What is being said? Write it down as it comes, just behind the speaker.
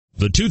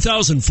The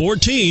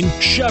 2014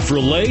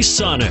 Chevrolet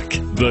Sonic.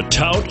 The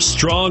tout,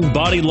 strong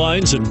body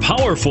lines, and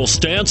powerful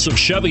stance of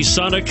Chevy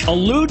Sonic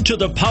allude to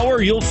the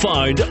power you'll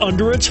find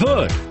under its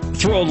hood.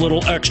 Throw a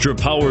little extra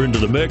power into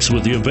the mix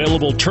with the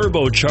available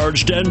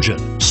turbocharged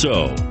engine.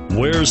 So,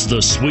 where's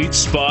the sweet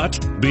spot?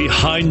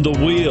 Behind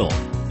the wheel.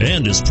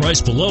 And is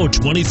priced below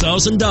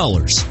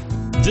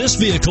 $20,000. This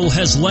vehicle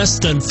has less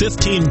than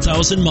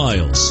 15,000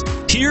 miles.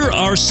 Here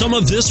are some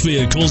of this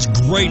vehicle's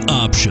great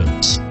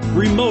options: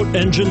 remote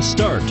engine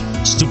start,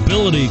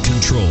 stability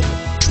control,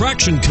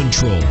 traction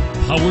control,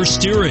 power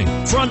steering,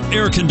 front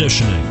air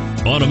conditioning,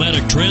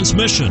 automatic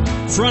transmission,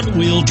 front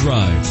wheel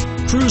drive,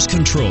 cruise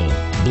control,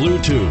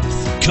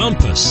 Bluetooth,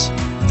 compass.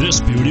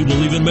 This beauty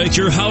will even make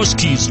your house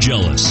keys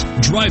jealous.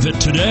 Drive it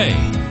today.